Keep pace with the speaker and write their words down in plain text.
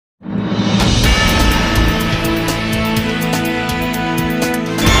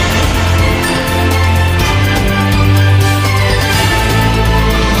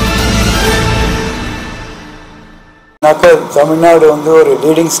தமிழ்நாடு வந்து ஒரு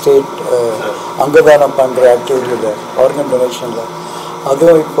leading state அங்கதானம் பண்ணுற ஆக்டிவிட்டியில் ஆர்கன் டொனேஷனில்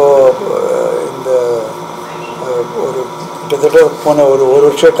அதுவும் இப்போது இந்த ஒரு கிட்டத்தட்ட போன ஒரு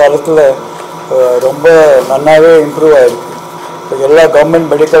வருஷ காலத்தில் ரொம்ப நல்லாவே இம்ப்ரூவ் ஆகிருக்கு. இப்போ எல்லா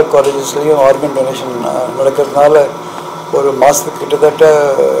கவர்மெண்ட் மெடிக்கல் காலேஜஸ்லேயும் ஆர்கன் டொனேஷன் நடக்கிறதுனால ஒரு மாதத்துக்கு கிட்டத்தட்ட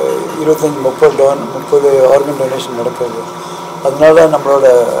 25-30 ஆர்கன் டொனேஷன் நடக்கிறது. அதனால நம்மளோட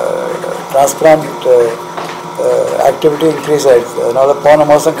டிரான்ஸ்பிளான்ட் ஆக்டிவிட்டி இன்க்ரீஸ் ஆகிடுச்சு. அதனால் போன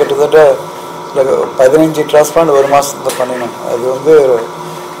மாதம் கிட்டத்தட்ட 15 டிரான்ஸ்பிளான்ட் ஒரு மாதத்தில் பண்ணினோம். அது வந்து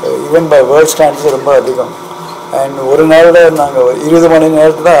ஈவன் பை வேர்ல்ட் ஸ்டாண்டர்ட்ஸ் ரொம்ப அதிகம். அண்ட் ஒரு நாளில் நாங்கள் 20 மணி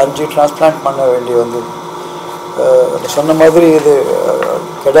நேரத்தில் 5 டிரான்ஸ்பிளான்ட் பண்ண வேண்டி வந்தது. சொன்ன மாதிரி இது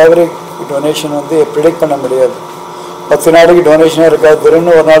கெடாவரி டொனேஷன் வந்து ப்ரிடிக்ட் பண்ண முடியாது. 10 நாளைக்கு டொனேஷனாக இருக்காது.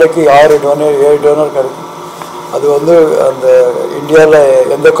 திடீர்னு ஒரு நாளைக்கு 6 டோனர் 7 டோனர் கிடைக்கும். அது வந்து அந்த இந்தியாவில்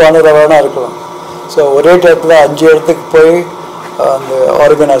எந்த கார்னரில் வேணால் இருக்கலாம். ஸோ ஒரே டைப்பில் 5 இடத்துக்கு போய் அந்த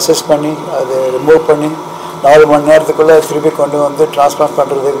ஆர்கன் அசஸ் பண்ணி அதை ரிமூவ் பண்ணி 4 மணி நேரத்துக்குள்ளே திருப்பி கொண்டு வந்து டிரான்ஸ்பிளான்ட்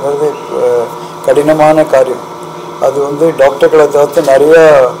பண்ணுறதுங்கிறது கடினமான காரியம். அது வந்து டாக்டர்களை தவிர்த்து நிறையா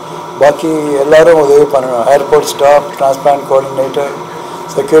பாக்கி எல்லோரும் உதவி பண்ணணும். Airport staff, transplant coordinator,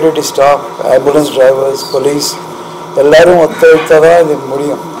 security staff, ambulance drivers, police எல்லோரும் ஒத்துழைத்தால் தான் இது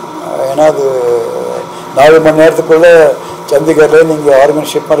முடியும். ஏன்னா அது 4 மணி நேரத்துக்குள்ளே சண்டிகரில் நீங்கள் ஆர்கன்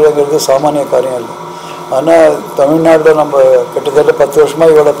ஷிப் பண்ணுறதுங்கிறது சாமானிய காரியம் இல்லை. ஆனால் தமிழ்நாட்டில் நம்ம கிட்டத்தட்ட 10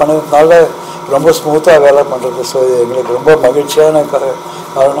 வருஷமாக இவ்வளோ பண்ணதுனால ரொம்ப ஸ்மூத்தாக வேலை பண்ணுறது. ஸோ இது எங்களுக்கு ரொம்ப மகிழ்ச்சியான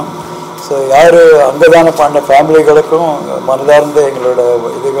காரணம். ஸோ யார் அங்கதானம் பண்ண ஃபேமிலிகளுக்கும் மனதார்ந்த எங்களோட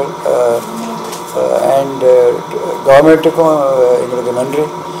இதுகள் அண்ட் கவர்மெண்ட்டுக்கும் எங்களுக்கு நன்றி.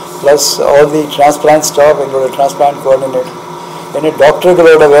 Plus all the transplant staff, எங்களோட டிரான்ஸ்பிளான்ட் கோஆர்டினேட்டர். ஏன்னா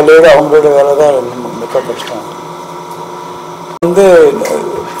டாக்டர்களோட வேலையோட அவங்களோட வேலை தான் மிக கஷ்டம். வந்து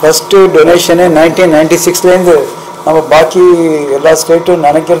ஃபஸ்ட்டு டொனேஷனே 1996லேருந்து நம்ம பாக்கி எல்லா ஸ்டேட்டும்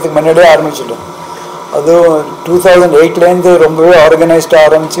நினைக்கிறதுக்கு முன்னாடியே ஆரம்பிச்சிட்டோம். அதுவும் 2008லேருந்து ரொம்பவே ஆர்கனைஸ்டாக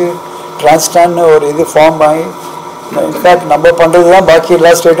ஆரம்பித்து டிரான்ஸ்டான்னு ஒரு இது ஃபார்ம் ஆகி இன்ஃபேக்ட் நம்ம பண்ணுறது தான் பாக்கி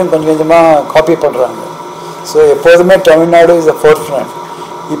எல்லா ஸ்டேட்டும் கொஞ்சம் கொஞ்சமாக காப்பி பண்ணுறாங்க. ஸோ எப்போதுமே Tamil Nadu is a fourth front.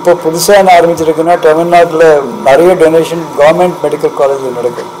 இப்போ புதுசாக என்ன ஆரம்பிச்சிருக்குன்னா தமிழ்நாட்டில் நிறைய டொனேஷன் கவர்மெண்ட் மெடிக்கல் காலேஜில்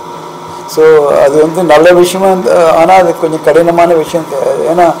நடக்குது. ஸோ அது வந்து நல்ல விஷயமா, ஆனால் அது கொஞ்சம் கடினமான விஷயம்.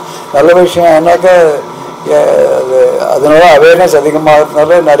 ஏன்னா நல்ல விஷயம் ஏன்னாக்கா அதனால அவேர்னஸ்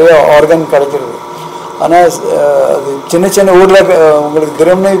அதிகமாகிறதுனால நிறைய ஆர்கன் கிடைக்கிறது. ஆனால் அது சின்ன சின்ன ஊரில் உங்களுக்கு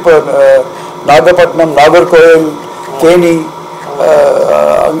தினம்னு இப்போ நாகப்பட்டினம், நாகர்கோவில், தேனி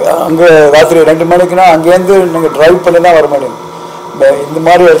அங்கே ராத்திரி 2 மணிக்குன்னா அங்கேருந்து நீங்கள் ட்ரைவ் பண்ணி தான் வர முடியும். இந்த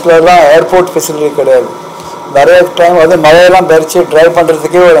மாதிரி இடத்துலலாம் ஏர்போர்ட் ஃபெசிலிட்டி கிடையாது. நிறைய டைம் வந்து மழையெல்லாம் பறித்து ட்ரைவ்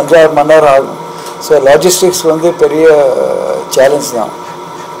பண்ணுறதுக்கே ஒரு 5-6 மணி நேரம் ஆகும். ஸோ லாஜிஸ்டிக்ஸ் வந்து பெரிய சேலஞ்ச் தான்.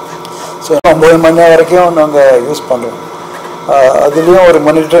 ஸோ 9 மணி நேரம் வரைக்கும் நாங்கள் யூஸ் பண்ணுறோம். அதுலேயும் ஒரு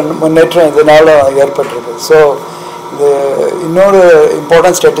முன்னேற்றம் இதனால் ஏற்பட்டிருக்கு. ஸோ இது இன்னொரு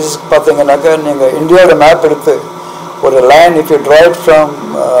இம்பார்ட்டன்ட் ஸ்டாட்டிஸ்டிக்ஸ் பார்த்தீங்கன்னாக்கா, நீங்கள் இந்தியாவோட மேப் எடுத்து ஒரு land if you drive from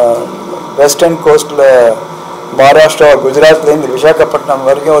western கோஸ்ட்டில் Maharashtra, குஜராத்லேருந்து Visakhapatnam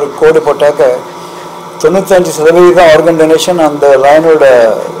வரைக்கும் ஒரு கோடு போட்டாக்க 95% ஆர்கன் டொனேஷன் அந்த லைனோட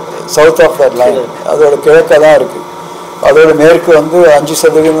சவுத் ஆஃப் தட் லைன், அதோட கிழக்காக தான் இருக்குது. அதோட மேற்கு வந்து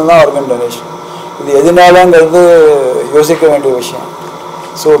 5% தான் ஆர்கன் டொனேஷன். இது எதனாலங்கிறது யோசிக்க வேண்டிய விஷயம்.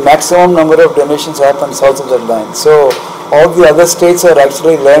 So maximum number of donations happen south of that line. So all the other states are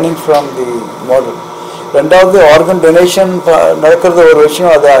actually learning from the model. ரெண்டாவது, ஆர்கன் டொனேஷன் நடக்கிறது ஒரு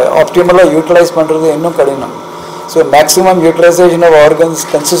விஷயம், அதை ஆப்டிமலாக யூட்டிலைஸ் பண்ணுறது இன்னும் கடினம். So maximum utilisation of organs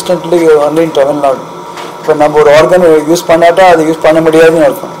consistently only in Tamil Nadu. இப்போ நம்ம ஒரு ஆர்கன் யூஸ் பண்ணாட்டா அதை யூஸ் பண்ண முடியாதுன்னு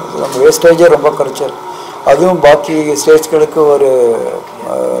அர்த்தம். நம்ம வேஸ்டேஜே ரொம்ப குறைச்சல். அதுவும் பாக்கி ஸ்டேட்ஸ்களுக்கு ஒரு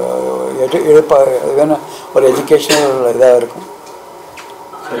வேணும், ஒரு எஜுகேஷனல் இதாக இருக்கும்.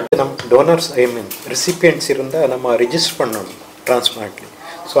 நம்ம டோனர்ஸ் ரிசிபியன்ட்ஸ் இருந்தால் நம்ம ரிஜிஸ்டர் பண்ணணும் டிரான்ஸ்பிளான்ட்லி.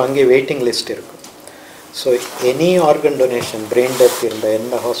 ஸோ அங்கே வெயிட்டிங் லிஸ்ட் இருக்கும். So any organ donation, brain death இருந்தால்,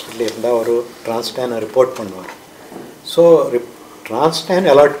 எந்த ஹாஸ்பிட்டல் இருந்தால் ஒரு டிரான்ஸ்பிளான் ரிப்போர்ட் பண்ணுவார். ஸோ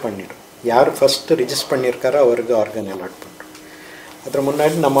டிரான்ஸ்பிளான் அலாட் பண்ணிடும். யார் ஃபஸ்ட்டு ரிஜிஸ்டர் பண்ணியிருக்காரோ அவருக்கு ஆர்கன் அலாட் பண்ணுறோம். அதுக்கு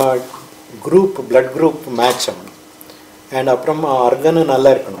முன்னாடி நம்ம குரூப், பிளட் குரூப் மேட்ச் ஆகணும். அண்ட் அப்புறம் ஆர்கனும் நல்லா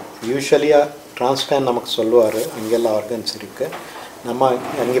இருக்கணும். யூஸ்வலியாக டிரான்ஸ்பிளான் நமக்கு சொல்லுவார் அங்கெல்லாம் ஆர்கன்ஸ் இருக்குது. நம்ம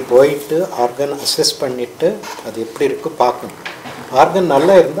அங்கே போயிட்டு ஆர்கன் அசஸ் பண்ணிவிட்டு அது எப்படி இருக்குது பார்க்கணும். ஆர்கன்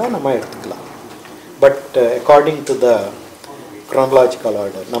நல்லா இருந்தால் நம்ம எடுத்துக்கலாம். But according to the க்ரோனலாஜிக்கல்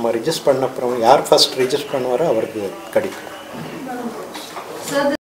order நம்ம ரிஜிஸ்டர் பண்ண அப்புறம் யார் ஃபஸ்ட் ரிஜிஸ்டர் பண்ணுவாரோ அவருக்கு கிடைக்கும்.